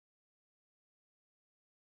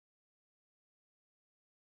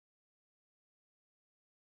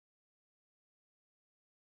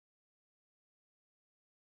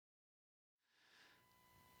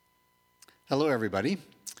Hello, everybody.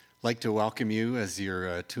 I'd like to welcome you as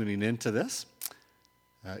you're tuning into this.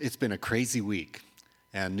 It's been a crazy week,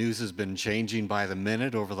 and news has been changing by the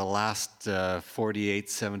minute over the last 48,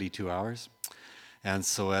 72 hours. And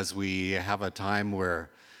so as we have a time where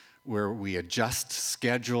we adjust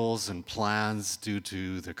schedules and plans due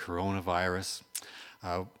to the coronavirus,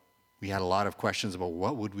 we had a lot of questions about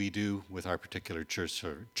what would we do with our particular church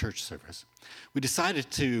service. We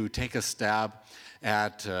decided to take a stab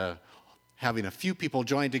at having a few people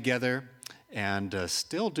join together and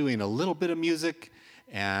still doing a little bit of music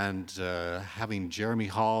and having Jeremy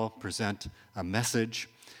Hall present a message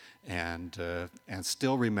and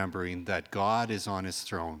still remembering that God is on his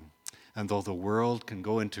throne. And though the world can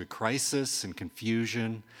go into crisis and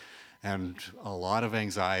confusion and a lot of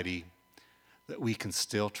anxiety, that we can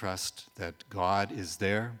still trust that God is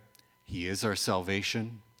there, he is our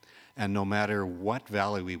salvation, and no matter what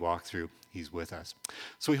valley we walk through, he's with us.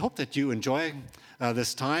 So we hope that you enjoy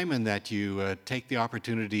this time and that you take the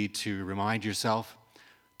opportunity to remind yourself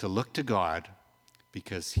to look to God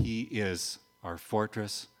because he is our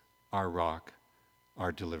fortress, our rock,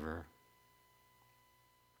 our deliverer.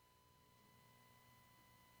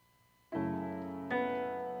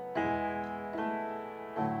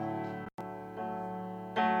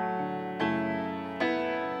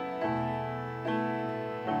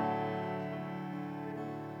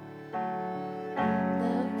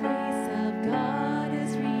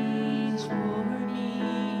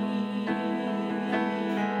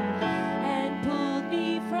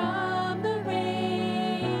 From the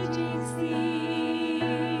raging sea.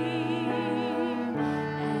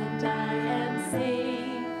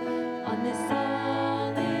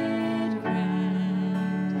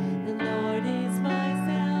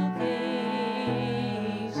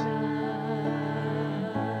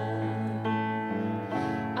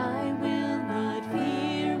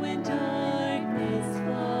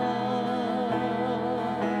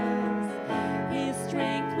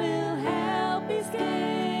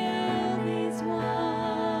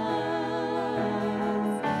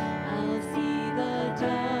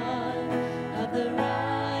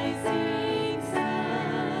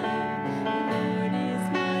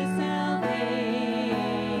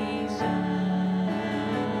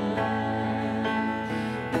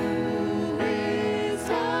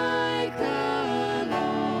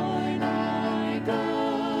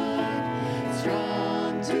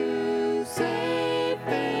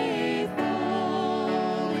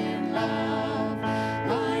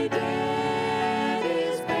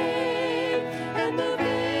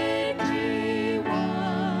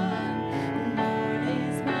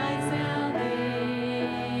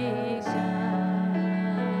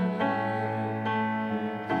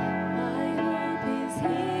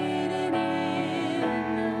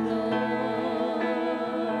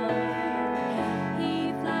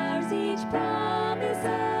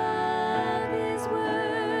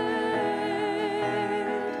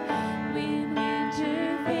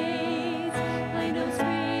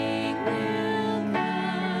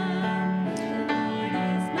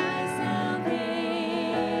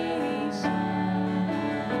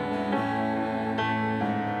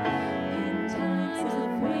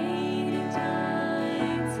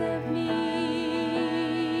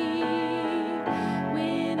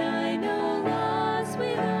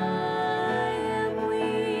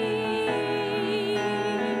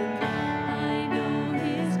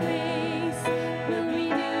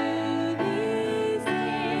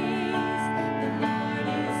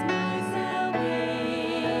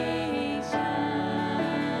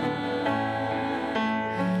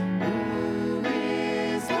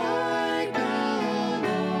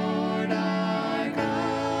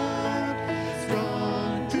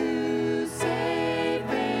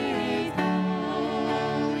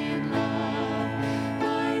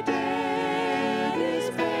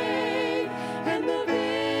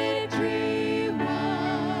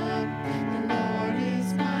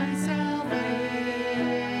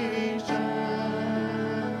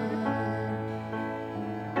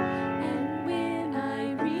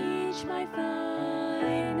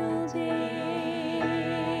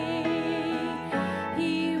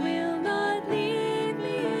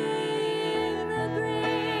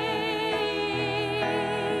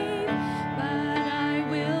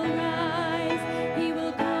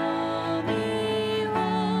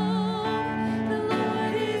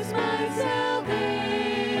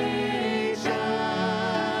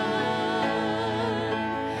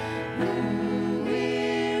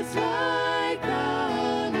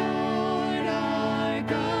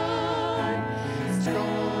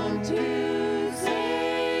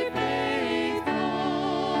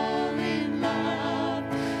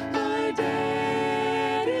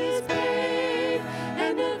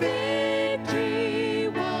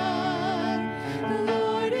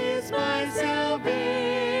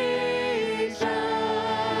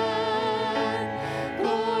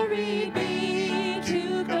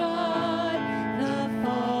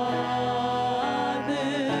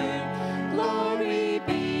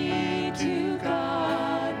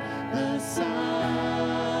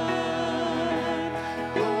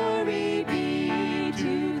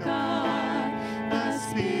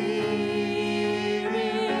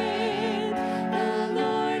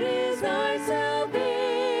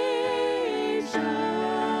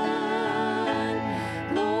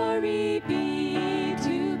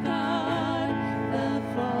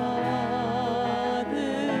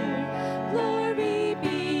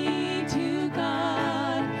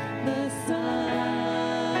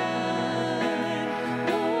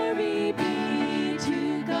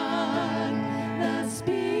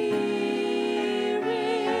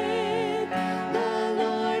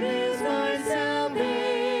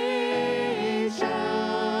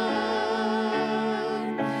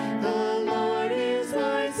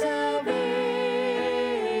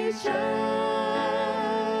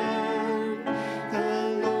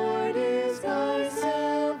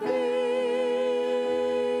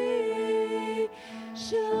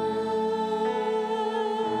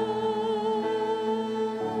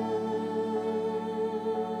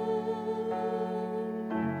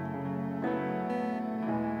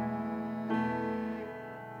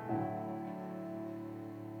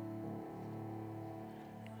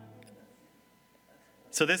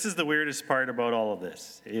 So this is the weirdest part about all of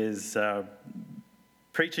this, is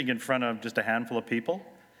preaching in front of just a handful of people.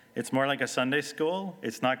 It's more like a Sunday school.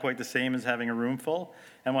 It's not quite the same as having a room full.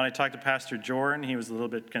 And when I talked to Pastor Jordan, he was a little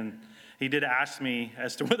bit, he did ask me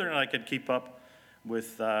as to whether or not I could keep up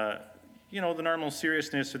with, the normal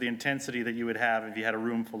seriousness or the intensity that you would have if you had a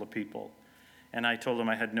room full of people. And I told him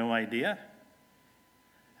I had no idea.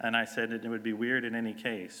 And I said it would be weird in any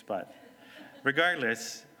case. But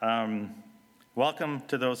regardless, welcome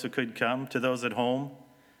to those who could come, to those at home.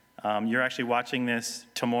 You're actually watching this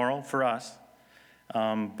tomorrow for us.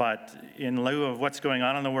 But in lieu of what's going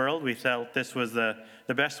on in the world, we felt this was the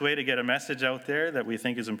best way to get a message out there that we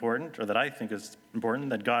think is important, or that I think is important,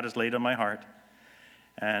 that God has laid on my heart.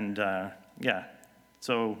 And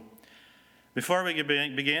so before we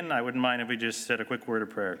begin, I wouldn't mind if we just said a quick word of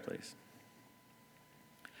prayer, please.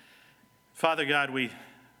 Father God, we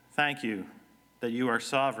thank you that you are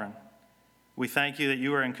sovereign. We thank you that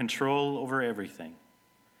you are in control over everything.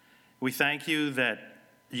 We thank you that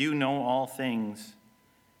you know all things,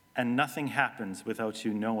 and nothing happens without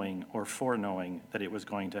you knowing or foreknowing that it was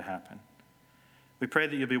going to happen. We pray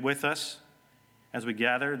that you'll be with us as we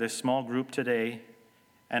gather this small group today,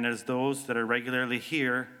 and as those that are regularly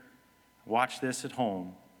here watch this at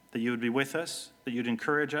home, that you would be with us, that you'd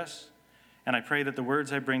encourage us, and I pray that the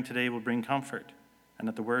words I bring today will bring comfort, and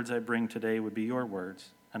that the words I bring today would be your words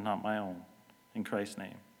and not my own. In Christ's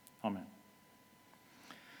name, amen.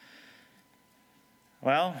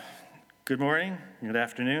 Well, good morning, good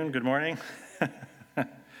afternoon, good morning.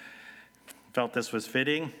 Felt this was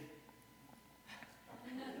fitting.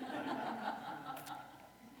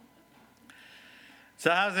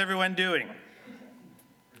 So how's everyone doing?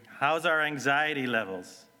 How's our anxiety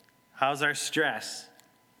levels? How's our stress?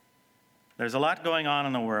 There's a lot going on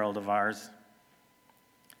in the world of ours.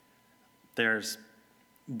 There's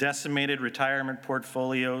decimated retirement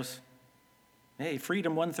portfolios. Hey,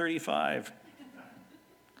 Freedom 135.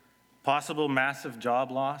 Possible massive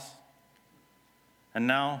job loss. And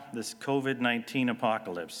now this COVID-19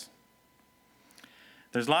 apocalypse.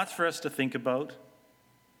 There's lots for us to think about,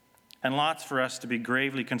 and lots for us to be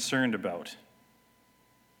gravely concerned about.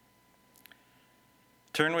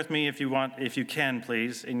 Turn with me, if you can,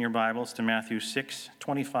 please, in your Bibles to Matthew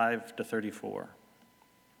 6:25-34.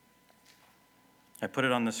 I put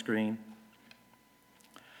it on the screen.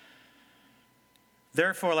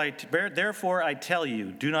 Therefore I tell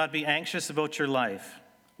you, do not be anxious about your life,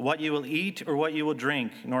 what you will eat or what you will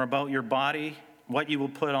drink, nor about your body, what you will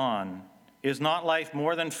put on. Is not life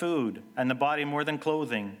more than food, and the body more than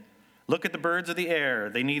clothing? Look at the birds of the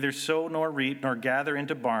air. They neither sow nor reap nor gather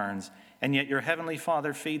into barns, and yet your heavenly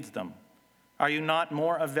Father feeds them. Are you not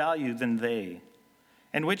more of value than they?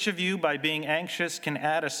 And which of you, by being anxious, can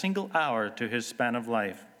add a single hour to his span of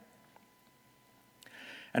life?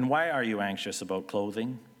 And why are you anxious about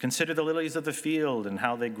clothing? Consider the lilies of the field and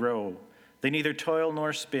how they grow. They neither toil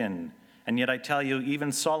nor spin. And yet I tell you,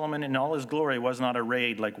 even Solomon in all his glory was not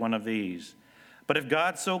arrayed like one of these. But if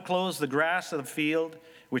God so clothes the grass of the field,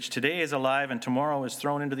 which today is alive and tomorrow is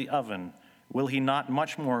thrown into the oven, will he not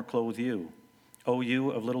much more clothe you, O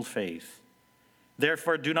you of little faith?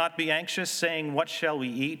 Therefore do not be anxious, saying, what shall we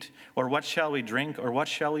eat, or what shall we drink, or what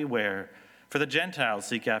shall we wear? For the Gentiles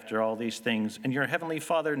seek after all these things, and your heavenly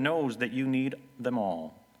Father knows that you need them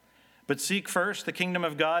all. But seek first the kingdom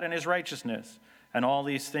of God and his righteousness, and all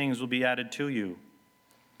these things will be added to you.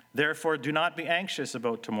 Therefore do not be anxious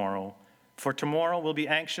about tomorrow, for tomorrow will be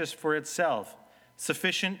anxious for itself.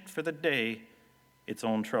 Sufficient for the day its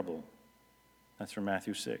own trouble. That's from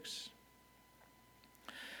Matthew 6.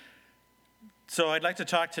 So I'd like to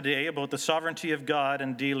talk today about the sovereignty of God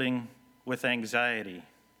and dealing with anxiety.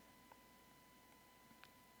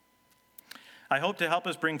 I hope to help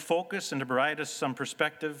us bring focus and to provide us some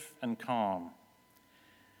perspective and calm.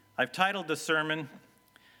 I've titled the sermon,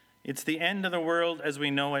 It's the End of the World as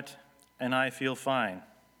We Know It, and I Feel Fine.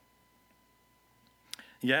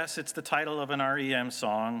 Yes, it's the title of an REM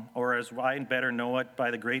song, or as I better know it,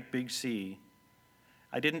 by the Great Big Sea.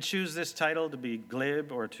 I didn't choose this title to be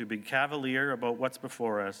glib or to be cavalier about what's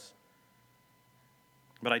before us,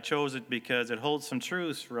 but I chose it because it holds some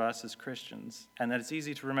truths for us as Christians, and that it's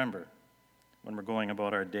easy to remember when we're going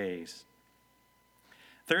about our days.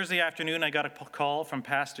 Thursday afternoon, I got a call from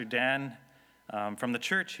Pastor Dan from the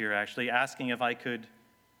church here, actually, asking if I could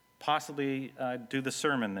possibly do the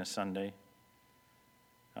sermon this Sunday.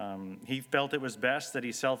 He felt it was best that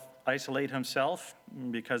he self-isolate himself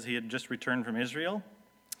because he had just returned from Israel.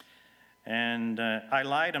 And I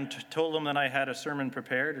lied and told him that I had a sermon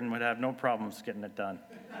prepared and would have no problems getting it done.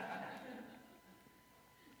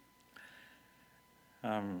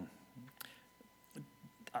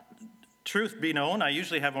 truth be known, I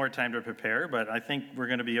usually have more time to prepare, but I think we're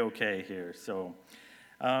going to be okay here. So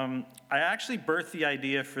I actually birthed the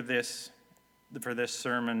idea for this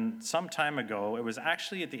sermon some time ago. It was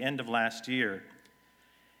actually at the end of last year.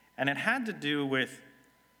 And it had to do with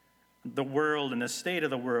the world and the state of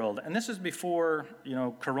the world. And this is before,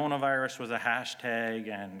 coronavirus was a hashtag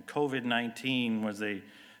and COVID-19 was a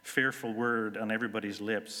fearful word on everybody's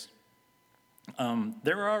lips.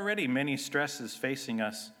 There were already many stresses facing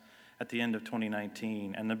us at the end of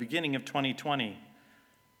 2019 and the beginning of 2020.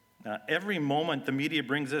 Every moment the media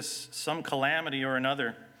brings us some calamity or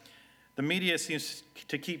another. The media seems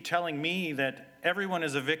to keep telling me that everyone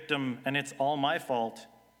is a victim and it's all my fault.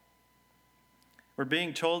 We're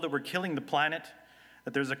being told that we're killing the planet,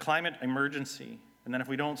 that there's a climate emergency, and that if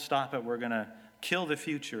we don't stop it, we're going to kill the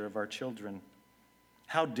future of our children.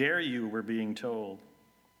 How dare you, we're being told.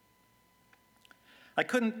 I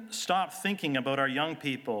couldn't stop thinking about our young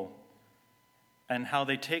people and how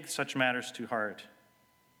they take such matters to heart.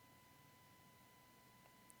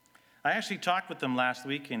 I actually talked with them last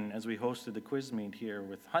weekend as we hosted the quiz meet here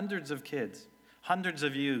with hundreds of kids, hundreds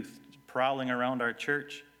of youth prowling around our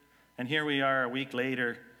church. And here we are a week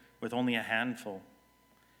later with only a handful.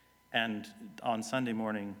 And on Sunday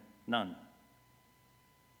morning, none.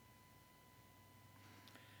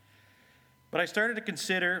 But I started to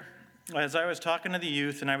consider, as I was talking to the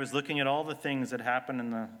youth and I was looking at all the things that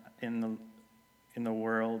happen in the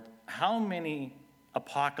world, how many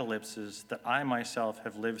apocalypses that I myself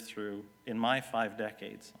have lived through in my 5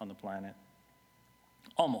 decades on the planet.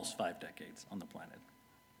 Almost 5 decades on the planet.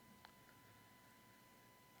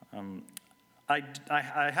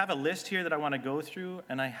 I have a list here that I want to go through,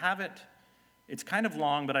 and I have it. It's kind of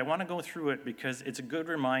long, but I want to go through it because it's a good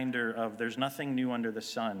reminder of there's nothing new under the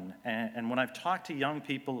sun. And when I've talked to young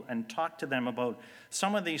people and talked to them about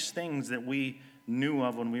some of these things that we knew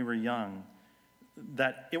of when we were young,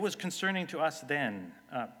 that it was concerning to us then,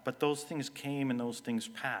 but those things came and those things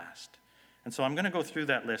passed. And so I'm going to go through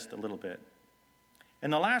that list a little bit.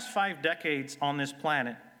 In the last 5 decades on this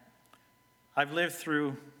planet, I've lived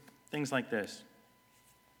through things like this.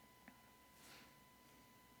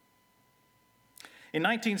 In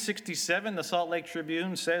 1967, the Salt Lake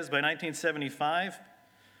Tribune says by 1975,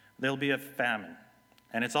 there'll be a famine,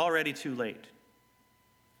 and it's already too late.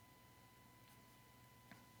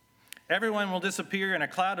 Everyone will disappear in a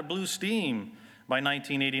cloud of blue steam by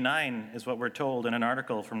 1989, is what we're told in an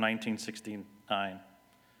article from 1969.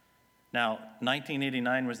 Now,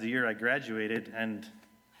 1989 was the year I graduated, and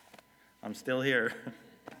I'm still here.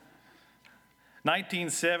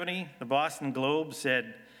 1970, the Boston Globe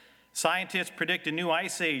said, scientists predict a new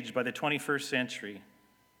ice age by the 21st century.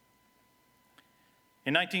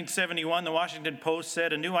 In 1971, the Washington Post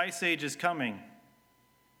said, a new ice age is coming.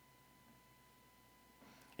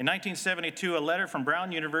 In 1972, a letter from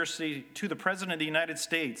Brown University to the President of the United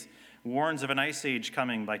States warns of an ice age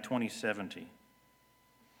coming by 2070.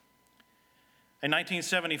 In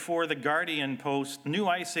 1974, The Guardian posts, new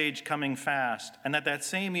ice age coming fast, and that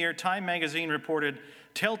same year, Time magazine reported,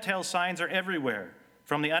 telltale signs are everywhere,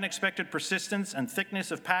 from the unexpected persistence and thickness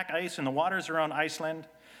of pack ice in the waters around Iceland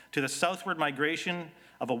to the southward migration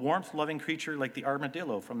of a warmth-loving creature like the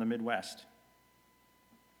armadillo from the Midwest.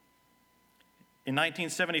 In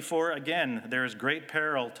 1974, again, there is great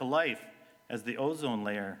peril to life as the ozone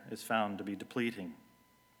layer is found to be depleting.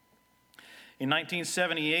 In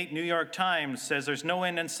 1978, New York Times says there's no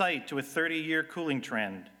end in sight to a 30-year cooling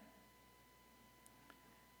trend.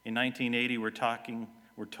 In 1980,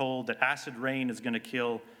 we're told that acid rain is going to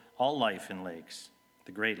kill all life in lakes,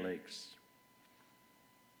 the Great Lakes.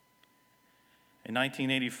 In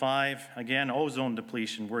 1985, again, ozone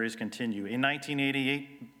depletion worries continue. In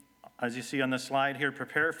 1988, as you see on the slide here,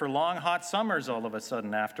 prepare for long, hot summers all of a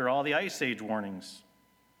sudden after all the ice age warnings.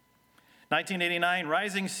 1989,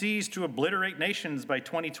 rising seas to obliterate nations by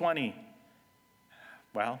 2020.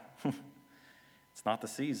 Well, it's not the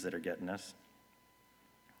seas that are getting us.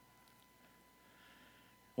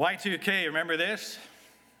 Y2K, remember this?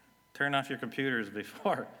 Turn off your computers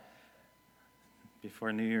before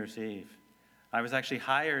New Year's Eve. I was actually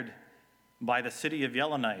hired by the city of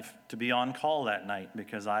Yellowknife to be on call that night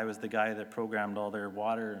because I was the guy that programmed all their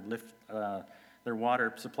water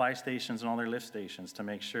supply stations and all their lift stations to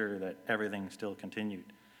make sure that everything still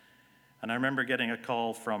continued. And I remember getting a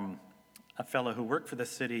call from a fellow who worked for the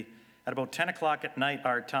city at about 10 o'clock at night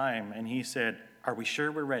our time, and he said, are we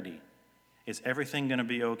sure we're ready? Is everything going to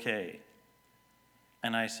be okay?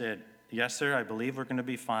 And I said, yes, sir, I believe we're going to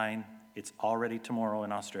be fine. It's already tomorrow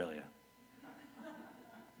in Australia.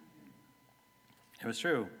 It was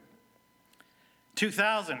true.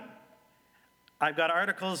 2000, I've got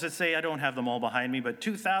articles that say, I don't have them all behind me, but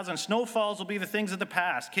 2000 snowfalls will be the things of the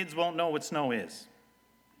past. Kids won't know what snow is.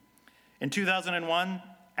 In 2001,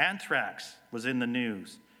 anthrax was in the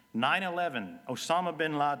news. 9/11, Osama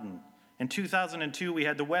bin Laden. In 2002, we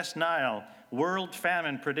had the West Nile, world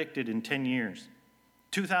famine predicted in 10 years.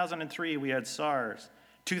 2003, we had SARS.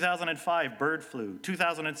 2005, bird flu.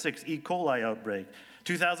 2006, E. coli outbreak.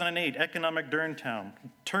 2008, economic downturn,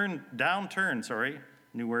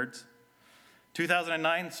 new words.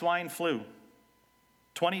 2009, swine flu.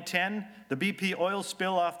 2010, the BP oil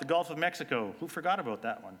spill off the Gulf of Mexico. Who forgot about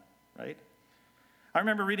that one, right? I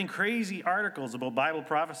remember reading crazy articles about Bible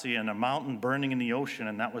prophecy and a mountain burning in the ocean,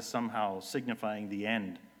 and that was somehow signifying the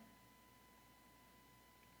end.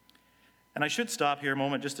 And I should stop here a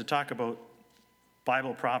moment just to talk about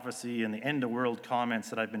Bible prophecy and the end of world comments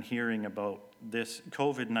that I've been hearing about this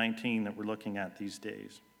COVID-19 that we're looking at these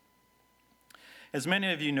days. As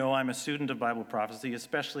many of you know, I'm a student of Bible prophecy,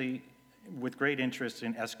 especially with great interest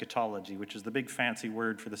in eschatology, which is the big fancy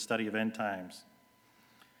word for the study of end times.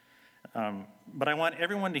 But I want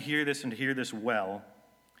everyone to hear this and to hear this well,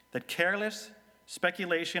 that careless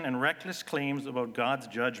speculation and reckless claims about God's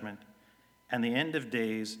judgment and the end of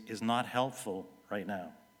days is not helpful right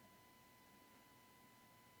now.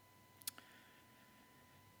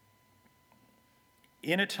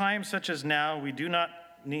 In a time such as now, we do not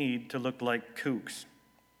need to look like kooks.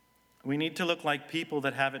 We need to look like people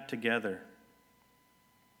that have it together.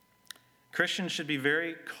 Christians should be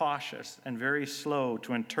very cautious and very slow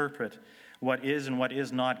to interpret what is and what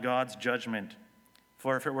is not God's judgment.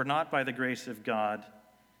 For if it were not by the grace of God,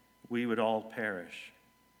 we would all perish.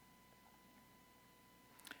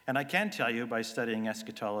 And I can tell you by studying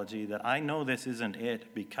eschatology that I know this isn't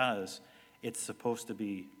it because it's supposed to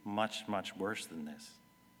be much, much worse than this.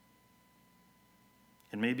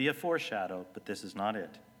 It may be a foreshadow, but this is not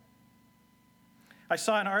it. I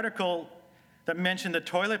saw an article that mentioned the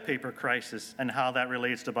toilet paper crisis and how that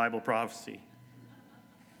relates to Bible prophecy.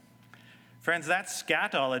 Friends, that's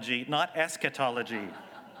scatology, not eschatology.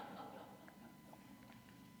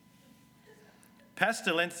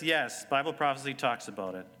 Pestilence, yes, Bible prophecy talks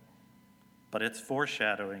about it, but it's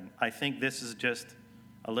foreshadowing. I think this is just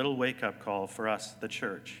a little wake-up call for us, the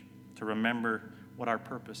church, to remember what our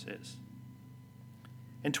purpose is.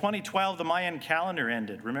 In 2012, the Mayan calendar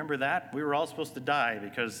ended. Remember that? We were all supposed to die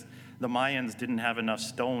because the Mayans didn't have enough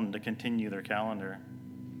stone to continue their calendar.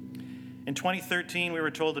 In 2013, we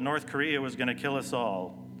were told that North Korea was going to kill us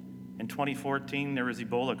all. In 2014, there was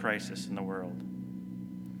Ebola crisis in the world.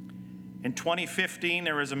 In 2015,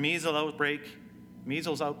 there was a measles outbreak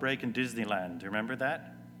in Disneyland. Do you remember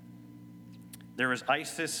that? There was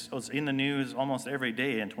ISIS, was in the news almost every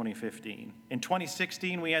day in 2015. In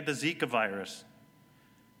 2016, we had the Zika virus.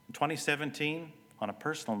 In 2017, on a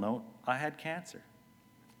personal note, I had cancer.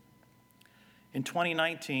 In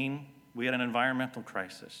 2019, we had an environmental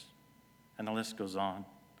crisis, and the list goes on.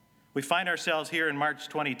 We find ourselves here in March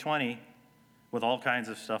 2020 with all kinds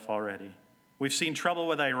of stuff already. We've seen trouble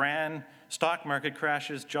with Iran, stock market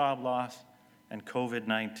crashes, job loss, and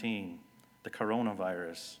COVID-19, the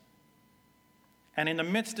coronavirus. And in the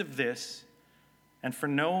midst of this, and for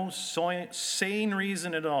no sane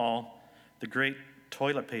reason at all, the great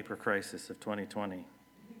toilet paper crisis of 2020.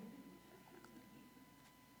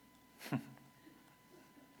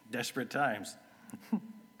 Desperate times.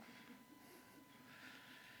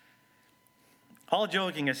 All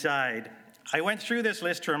joking aside, I went through this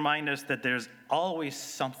list to remind us that there's always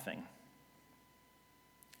something.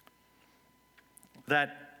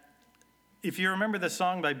 That if you remember the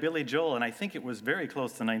song by Billy Joel, and I think it was very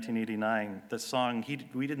close to 1989, the song,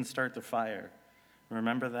 We Didn't Start the Fire.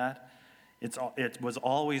 Remember that? It was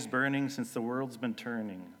always burning since the world's been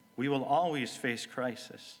turning. We will always face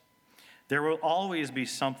crisis. There will always be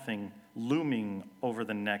something looming over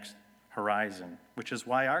the next horizon, which is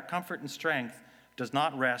why our comfort and strength does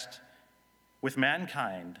not rest with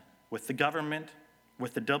mankind, with the government,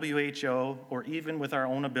 with the WHO, or even with our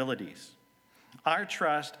own abilities. Our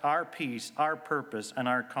trust, our peace, our purpose, and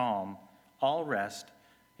our calm all rest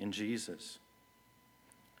in Jesus.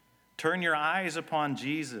 Turn your eyes upon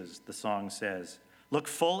Jesus, the song says. Look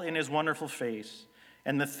full in his wonderful face,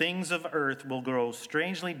 and the things of earth will grow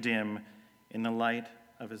strangely dim in the light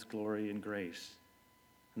of his glory and grace.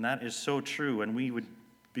 And that is so true, and we would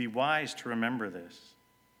be wise to remember this.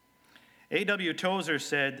 A.W. Tozer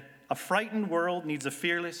said, "A frightened world needs a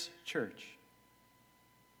fearless church."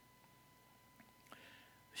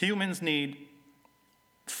 Humans need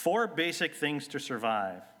 4 basic things to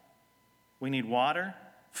survive. We need water,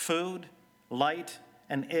 food, light,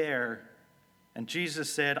 and air. And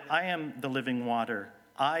Jesus said, "I am the living water.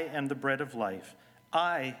 I am the bread of life.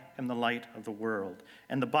 I am the light of the world.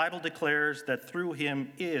 And the Bible declares that through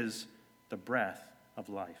him is the breath of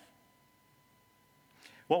life.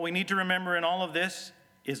 What we need to remember in all of this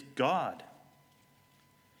is God.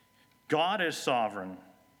 God is sovereign.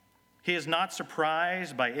 He is not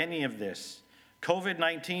surprised by any of this.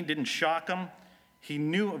 COVID-19 didn't shock him. He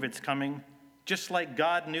knew of its coming, just like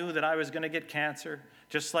God knew that I was going to get cancer,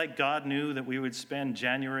 just like God knew that we would spend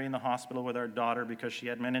January in the hospital with our daughter because she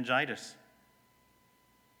had meningitis.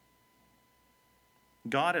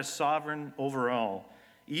 God is sovereign over all,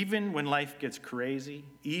 even when life gets crazy,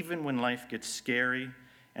 even when life gets scary,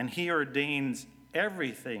 and he ordains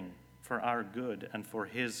everything for our good and for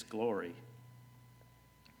his glory.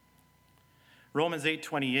 Romans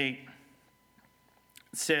 8:28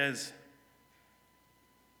 says,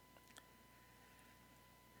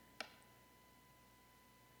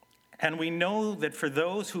 "And we know that for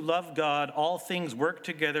those who love God, all things work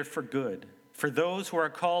together for good, for those who are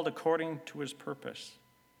called according to his purpose."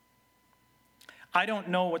 I don't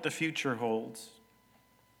know what the future holds.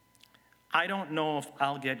 I don't know if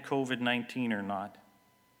I'll get COVID-19 or not.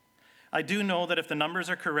 I do know that if the numbers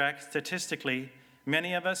are correct, statistically,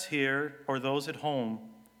 many of us here or those at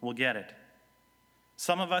home will get it.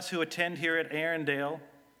 Some of us who attend here at Arendale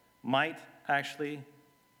might actually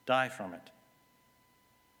die from it.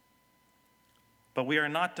 But we are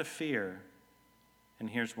not to fear, and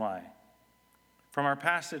here's why. From our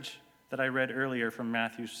passage that I read earlier from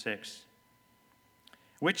Matthew 6,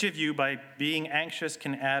 which of you, by being anxious,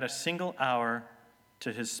 can add a single hour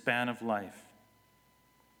to his span of life?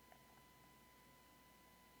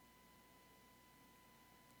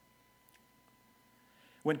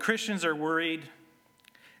 When Christians are worried,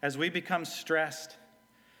 as we become stressed,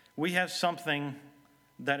 we have something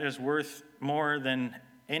that is worth more than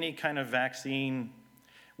any kind of vaccine.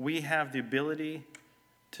 We have the ability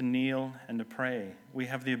to kneel and to pray. We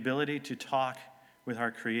have the ability to talk with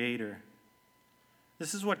our Creator.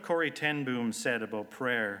 This is what Corrie ten Boom said about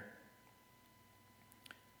prayer.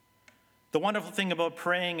 The wonderful thing about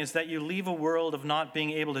praying is that you leave a world of not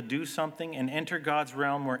being able to do something and enter God's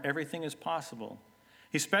realm where everything is possible.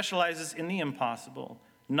 He specializes in the impossible.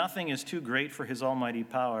 Nothing is too great for his almighty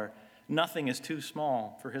power. Nothing is too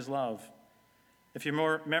small for his love. If you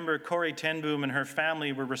remember, Corrie ten Boom and her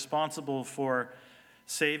family were responsible for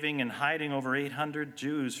saving and hiding over 800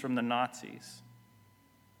 Jews from the Nazis.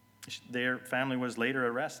 Their family was later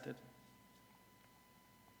arrested.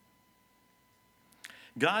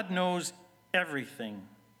 God knows everything,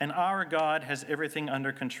 and our God has everything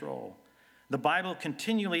under control. The Bible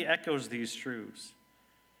continually echoes these truths.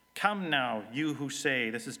 Come now, you who say,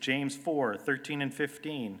 this is James 4:13 and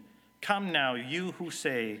 15. Come now, you who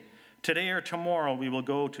say, today or tomorrow we will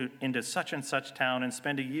go into such and such town and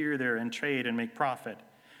spend a year there and trade and make profit.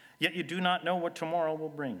 Yet you do not know what tomorrow will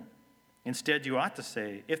bring. Instead, you ought to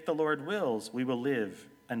say, if the Lord wills, we will live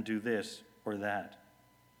and do this or that.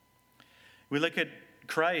 We look at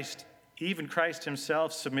Christ, even Christ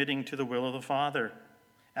himself submitting to the will of the Father.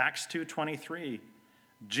 Acts 2:23,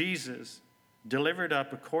 Jesus delivered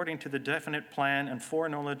up according to the definite plan and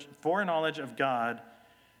foreknowledge of God,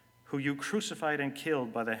 who you crucified and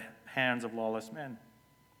killed by the hands of lawless men.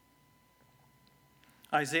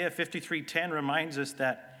 Isaiah 53:10 reminds us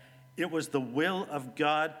that it was the will of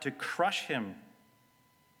God to crush him.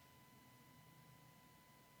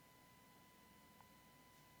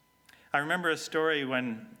 I remember a story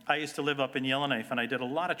when I used to live up in Yellowknife, and I did a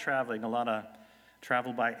lot of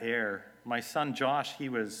travel by air. My son Josh, he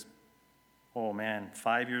was,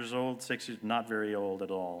 5 years old, 6 years, not very old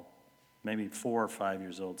at all. Maybe 4 or 5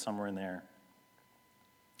 years old, somewhere in there.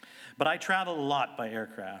 But I traveled a lot by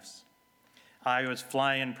aircrafts. I was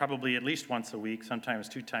flying probably at least once a week, sometimes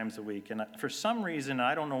 2 times a week. And for some reason,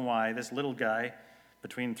 I don't know why, this little guy,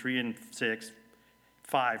 between 3 and 6,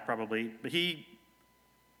 5 probably, but he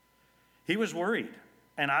was worried.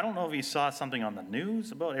 And I don't know if he saw something on the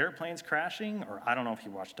news about airplanes crashing, or I don't know if he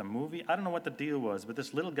watched a movie. I don't know what the deal was, but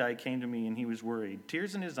this little guy came to me and he was worried,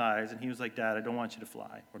 tears in his eyes, and he was like, Dad, I don't want you to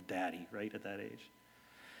fly. Or Daddy, right, at that age.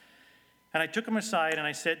 And I took him aside and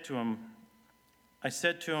I said to him,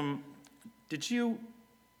 do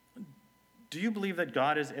you believe that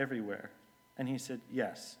God is everywhere? And he said,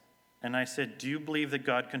 yes. And I said, do you believe that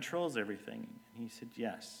God controls everything? And he said,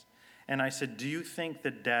 yes. And I said, do you think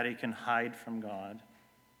that Daddy can hide from God?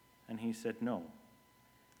 And he said, no.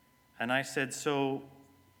 And I said, so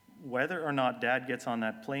whether or not Dad gets on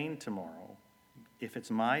that plane tomorrow, if it's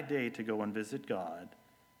my day to go and visit God,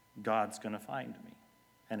 God's going to find me,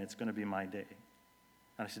 and it's going to be my day.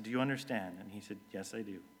 And I said, do you understand? And he said, yes, I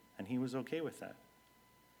do. And he was okay with that.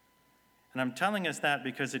 And I'm telling us that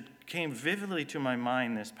because it came vividly to my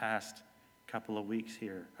mind this past couple of weeks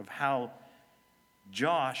here of how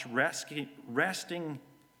Josh, resting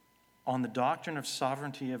on the doctrine of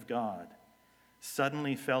sovereignty of God,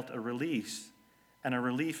 suddenly felt a release and a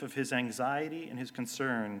relief of his anxiety and his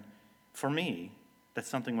concern for me that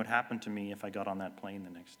something would happen to me if I got on that plane the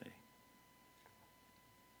next day.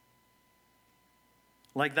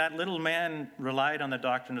 Like that little man relied on the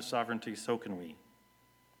doctrine of sovereignty, so can we.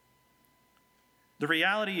 The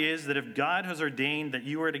reality is that if God has ordained that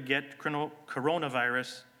you are to get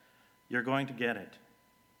coronavirus, you're going to get it.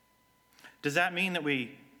 Does that mean that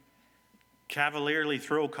we cavalierly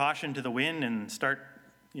throw caution to the wind and start,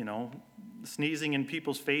 sneezing in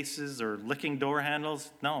people's faces or licking door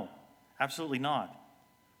handles? No, absolutely not.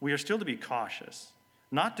 We are still to be cautious,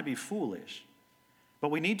 not to be foolish. But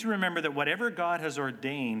we need to remember that whatever God has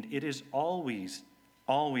ordained, it is always,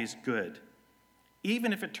 always good,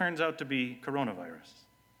 even if it turns out to be coronavirus.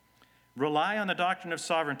 Rely on the doctrine of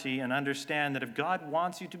sovereignty and understand that if God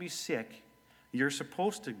wants you to be sick, you're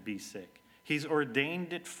supposed to be sick. He's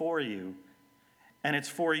ordained it for you, and it's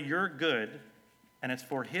for your good, and it's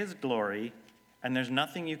for His glory, and there's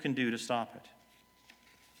nothing you can do to stop it.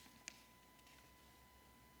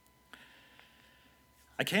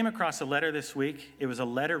 I came across a letter this week. It was a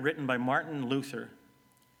letter written by Martin Luther,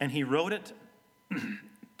 and he wrote it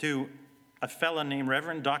to a fellow named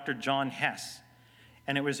Reverend Dr. John Hess,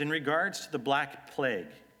 and it was in regards to the Black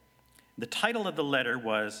Plague. The title of the letter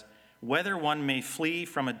was, "Whether One May Flee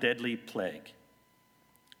from a Deadly Plague."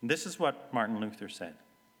 And this is what Martin Luther said.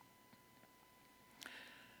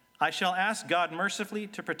 "I shall ask God mercifully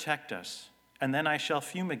to protect us, and then I shall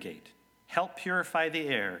fumigate, help purify the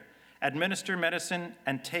air, administer medicine,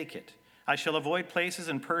 and take it. I shall avoid places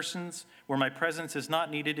and persons where my presence is not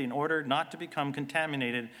needed in order not to become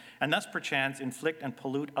contaminated, and thus perchance inflict and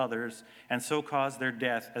pollute others, and so cause their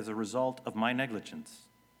death as a result of my negligence.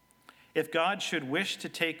 If God should wish to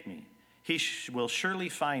take me, He will surely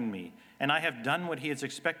find me, and I have done what He has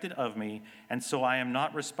expected of me, and so I am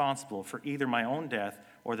not responsible for either my own death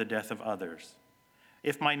or the death of others.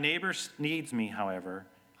 If my neighbor needs me, however,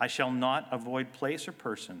 I shall not avoid place or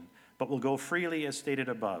person, but will go freely as stated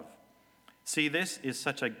above. See, this is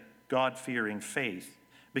such a God-fearing faith,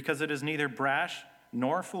 because it is neither brash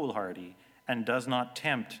nor foolhardy and does not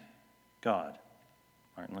tempt God."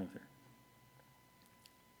 Martin Luther.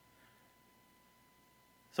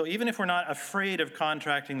 So even if we're not afraid of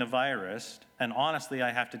contracting the virus, and honestly, I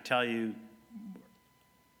have to tell you,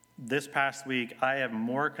 this past week, I have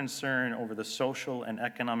more concern over the social and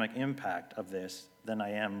economic impact of this than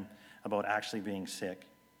I am about actually being sick.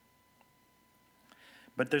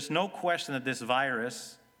 But there's no question that this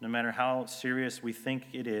virus, no matter how serious we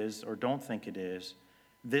think it is or don't think it is,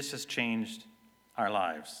 this has changed our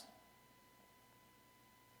lives.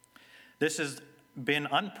 This has been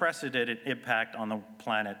unprecedented impact on the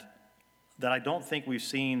planet that I don't think we've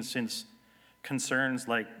seen since concerns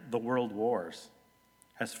like the world wars,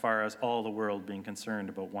 as far as all the world being concerned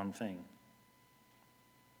about one thing.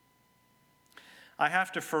 I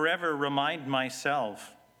have to forever remind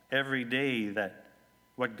myself every day that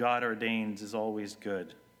what God ordains is always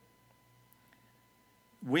good.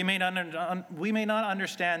 We may not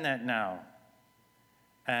understand that now,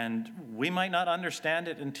 and we might not understand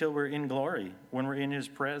it until we're in glory, when we're in His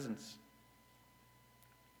presence.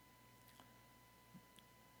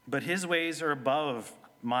 But His ways are above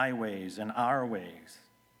my ways and our ways,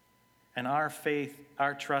 and our faith,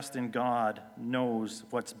 our trust in God knows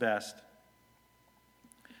what's best,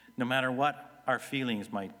 no matter what our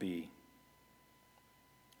feelings might be.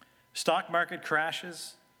 Stock market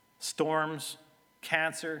crashes, storms,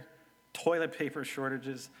 cancer, toilet paper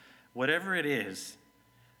shortages, whatever it is,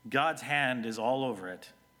 God's hand is all over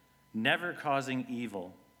it, never causing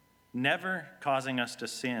evil, never causing us to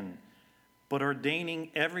sin, but ordaining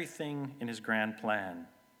everything in His grand plan.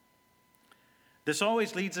 This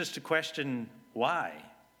always leads us to question why.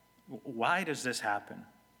 Why does this happen?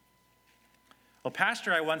 A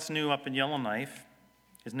pastor I once knew up in Yellowknife,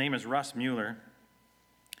 his name is Russ Mueller,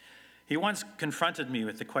 he once confronted me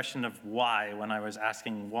with the question of why when I was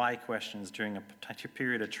asking why questions during a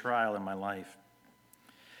period of trial in my life.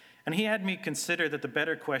 And he had me consider that the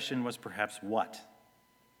better question was perhaps what.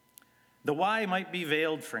 The why might be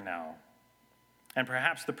veiled for now, and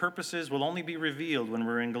perhaps the purposes will only be revealed when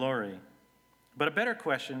we're in glory. But a better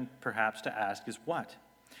question perhaps to ask is what?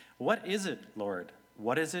 What is it, Lord?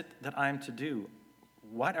 What is it that I'm to do?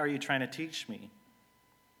 What are you trying to teach me?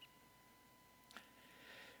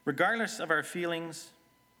 Regardless of our feelings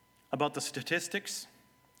about the statistics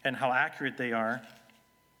and how accurate they are,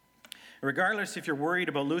 Regardless if you're worried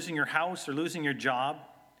about losing your house or losing your job,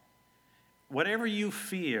 whatever you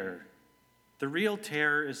fear, the real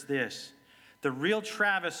terror is this. The real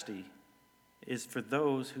travesty is for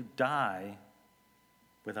those who die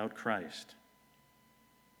without Christ.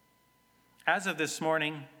 As of this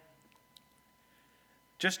morning,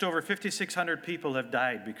 just over 5,600 people have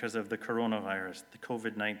died because of the coronavirus, the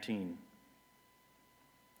COVID-19.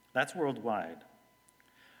 That's worldwide.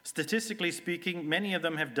 Statistically speaking, many of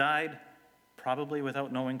them have died probably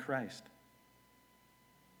without knowing Christ.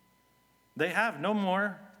 They have no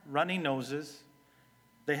more runny noses.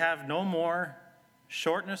 They have no more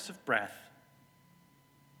shortness of breath.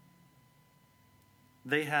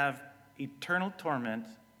 They have eternal torment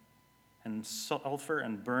and sulfur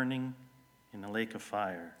and burning in the lake of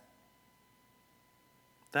fire.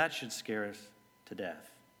 That should scare us to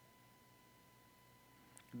death.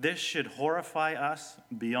 This should horrify us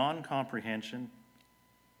beyond comprehension.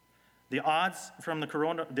 The odds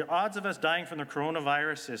of us dying from the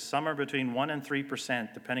coronavirus is somewhere between 1% and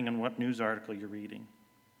 3%, depending on what news article you're reading.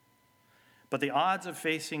 But the odds of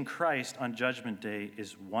facing Christ on Judgment Day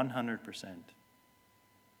is 100%.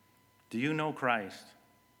 Do you know Christ?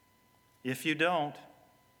 If you don't,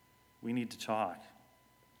 we need to talk.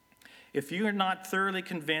 If you're not thoroughly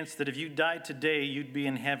convinced that if you died today, you'd be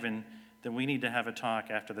in heaven, then we need to have a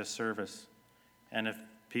talk after this service. And if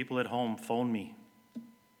people at home, phone me.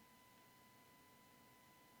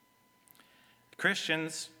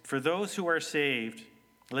 Christians, for those who are saved,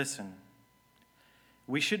 listen.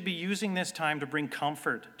 We should be using this time to bring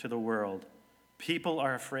comfort to the world. People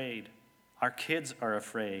are afraid. Our kids are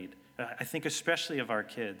afraid. I think especially of our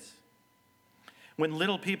kids. When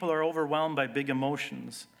little people are overwhelmed by big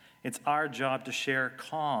emotions, it's our job to share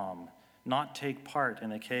calm, not take part in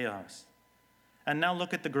the chaos. And now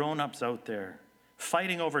look at the grown-ups out there,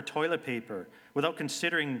 fighting over toilet paper without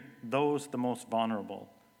considering those the most vulnerable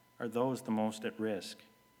or those the most at risk.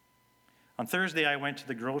 On Thursday, I went to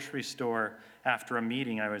the grocery store after a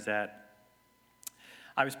meeting I was at.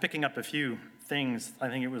 I was picking up a few things. I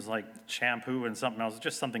think it was like shampoo and something else,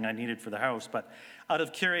 just something I needed for the house. But out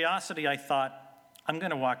of curiosity, I thought, I'm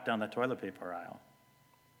going to walk down the toilet paper aisle.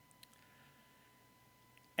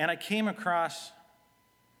 And I came across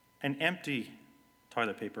an empty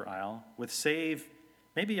toilet paper aisle with save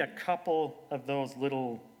maybe a couple of those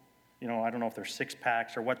little, I don't know if they're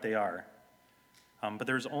 6-packs or what they are, but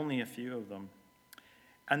there's only a few of them.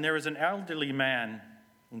 And there was an elderly man,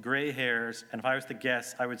 gray hairs, and if I was to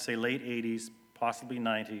guess, I would say late 80s, possibly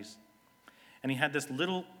 90s. And he had this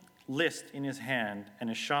little list in his hand, and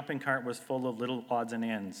his shopping cart was full of little odds and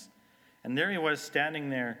ends. And there he was standing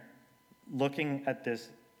there looking at this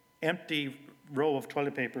empty row of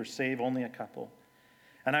toilet paper, save only a couple.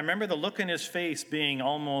 And I remember the look in his face being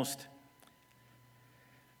almost,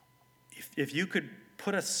 if you could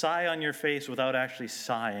put a sigh on your face without actually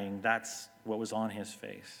sighing, that's what was on his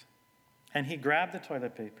face. And he grabbed the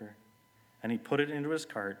toilet paper and he put it into his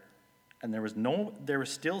cart, and there was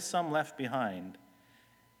still some left behind,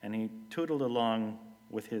 and he tootled along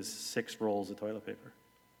with his 6 rolls of toilet paper.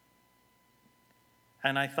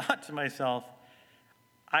 And I thought to myself,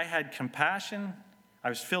 I had compassion, I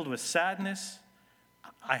was filled with sadness,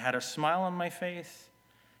 I had a smile on my face.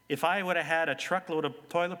 If I would have had a truckload of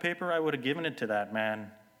toilet paper, I would have given it to that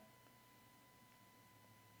man.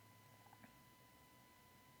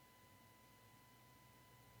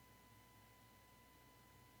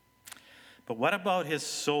 But what about his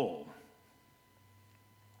soul?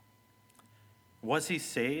 Was he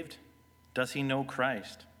saved? Does he know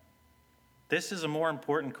Christ? This is a more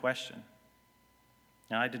important question.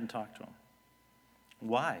 Now, I didn't talk to him.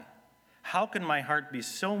 Why? How can my heart be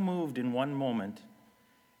so moved in one moment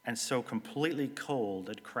and so completely cold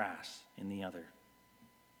and crass in the other?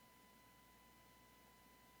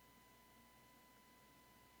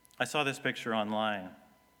 I saw this picture online.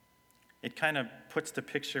 It kind of puts the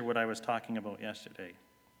picture what I was talking about yesterday.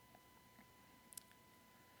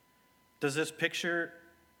 Does this picture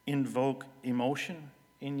invoke emotion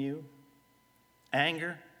in you?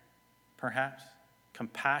 Anger, perhaps?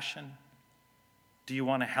 Compassion? Do you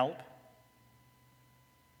want to help?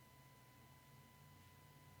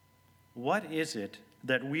 What is it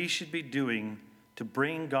that we should be doing to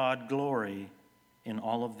bring God glory in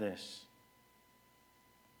all of this?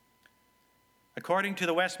 According to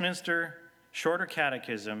the Westminster Shorter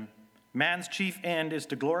Catechism, man's chief end is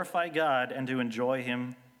to glorify God and to enjoy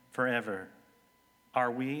him forever.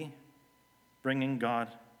 Are we bringing God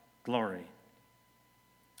glory?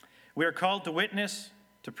 We are called to witness,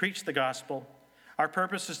 to preach the gospel. Our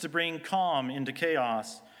purpose is to bring calm into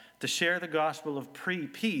chaos, to share the gospel of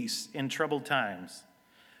peace in troubled times.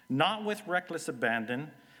 not with reckless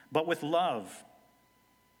abandon, but with love.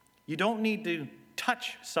 You don't need to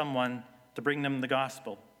touch someone to bring them the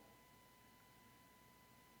gospel.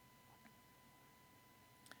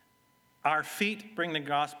 Our feet bring the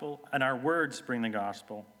gospel, and our words bring the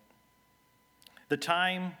gospel. The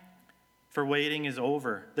time for waiting is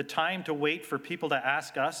over. The time to wait for people to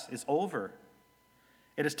ask us is over.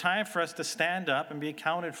 It is time for us to stand up and be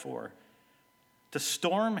accounted for, to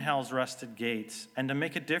storm hell's rusted gates, and to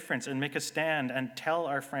make a difference and make a stand and tell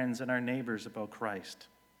our friends and our neighbors about Christ.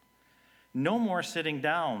 No more sitting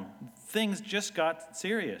down. Things just got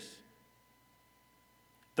serious.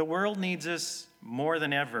 The world needs us more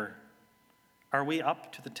than ever. Are we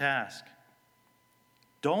up to the task?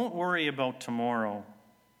 Don't worry about tomorrow.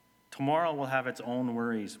 Tomorrow will have its own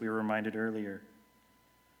worries, we were reminded earlier.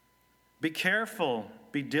 Be careful,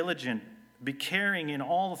 be diligent, be caring in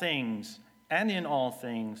all things, and in all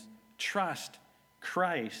things, trust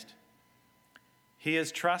Christ. He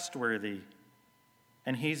is trustworthy,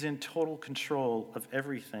 and he's in total control of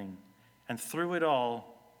everything. And through it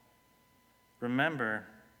all, remember,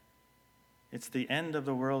 it's the end of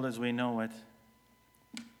the world as we know it,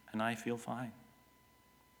 and I feel fine.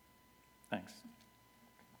 Thanks.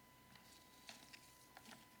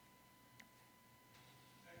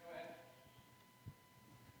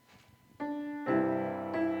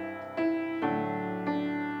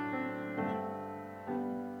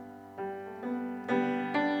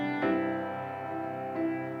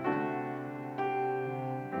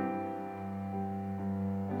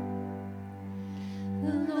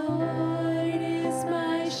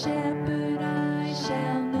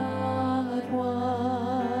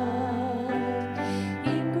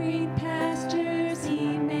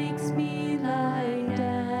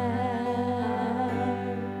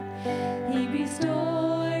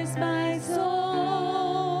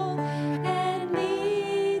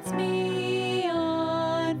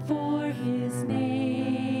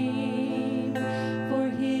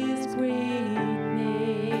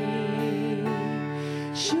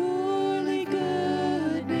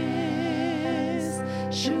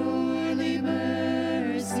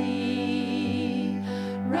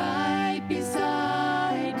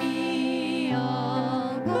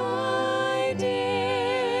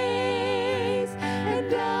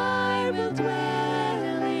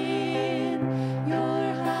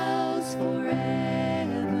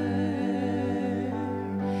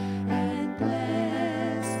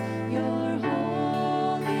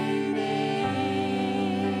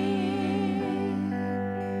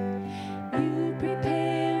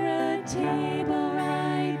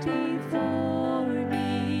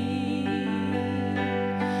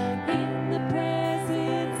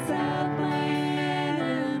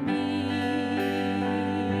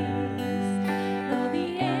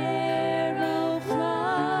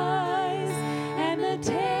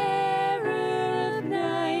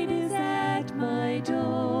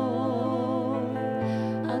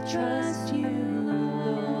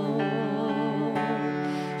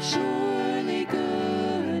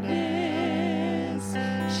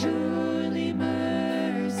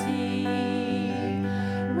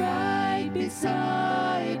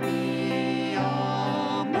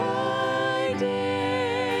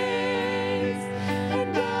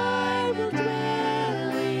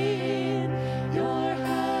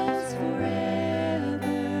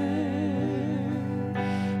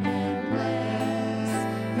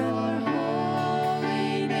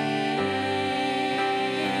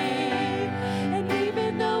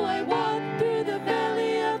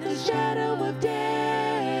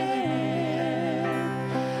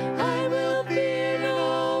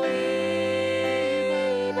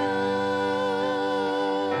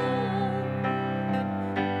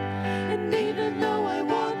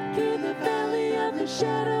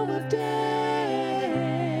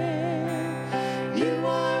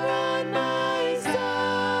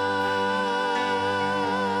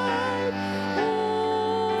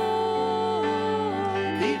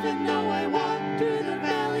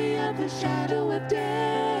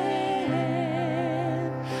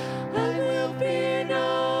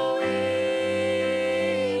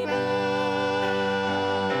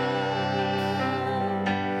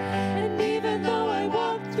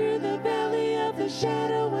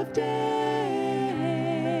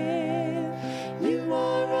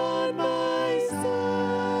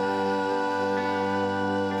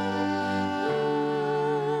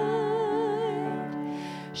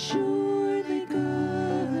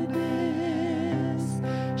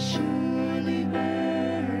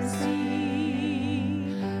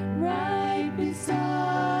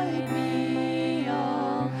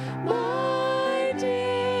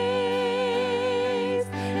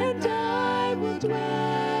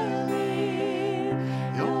 dwell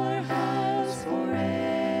in your house forever,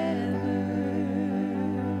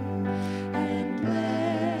 and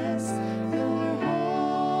bless your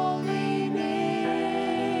holy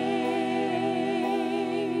name,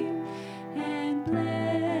 and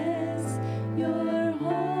bless your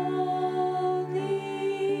holy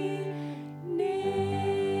name.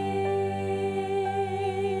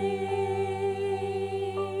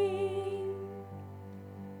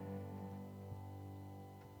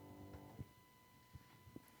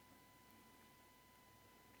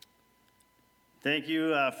 Thank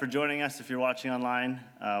you for joining us if you're watching online,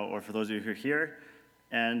 or for those of you who are here.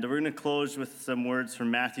 And we're going to close with some words from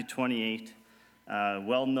Matthew 28,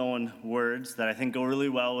 well-known words that I think go really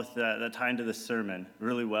well with that tie into the sermon,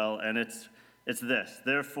 really well. And it's this: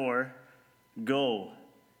 therefore, go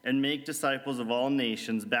and make disciples of all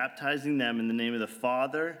nations, baptizing them in the name of the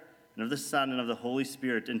Father and of the Son and of the Holy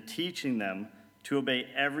Spirit, and teaching them to obey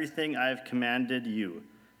everything I have commanded you.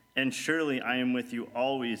 And surely I am with you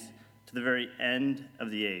always to the very end of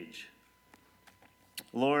the age.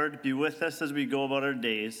 Lord, be with us as we go about our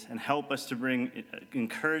days, and help us to bring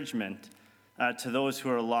encouragement to those who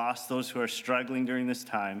are lost, those who are struggling during this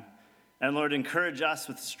time. And Lord, encourage us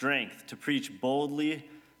with strength to preach boldly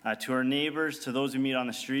to our neighbors, to those who meet on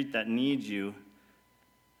the street that need you,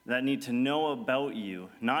 that need to know about you,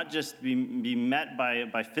 not just be met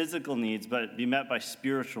by physical needs, but be met by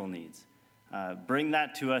spiritual needs. Bring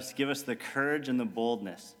that to us. Give us the courage and the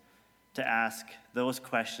boldness to ask those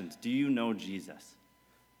questions. Do you know Jesus?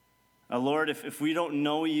 Lord, if we don't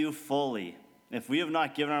know you fully, if we have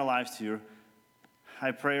not given our lives to you,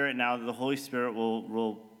 I pray right now that the Holy Spirit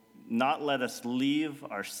will not let us leave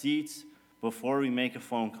our seats before we make a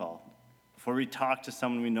phone call, before we talk to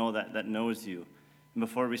someone we know that knows you, and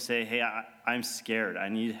before we say, hey, I'm scared, I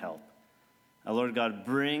need help. Lord God,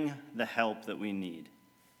 bring the help that we need.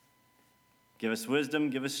 Give us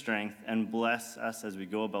wisdom, give us strength, and bless us as we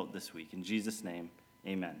go about this week. In Jesus' name,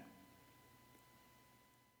 amen.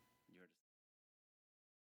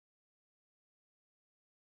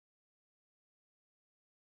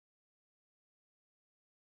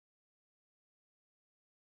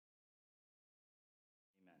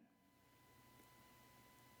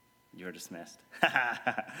 You're dismissed.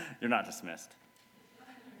 You're not dismissed.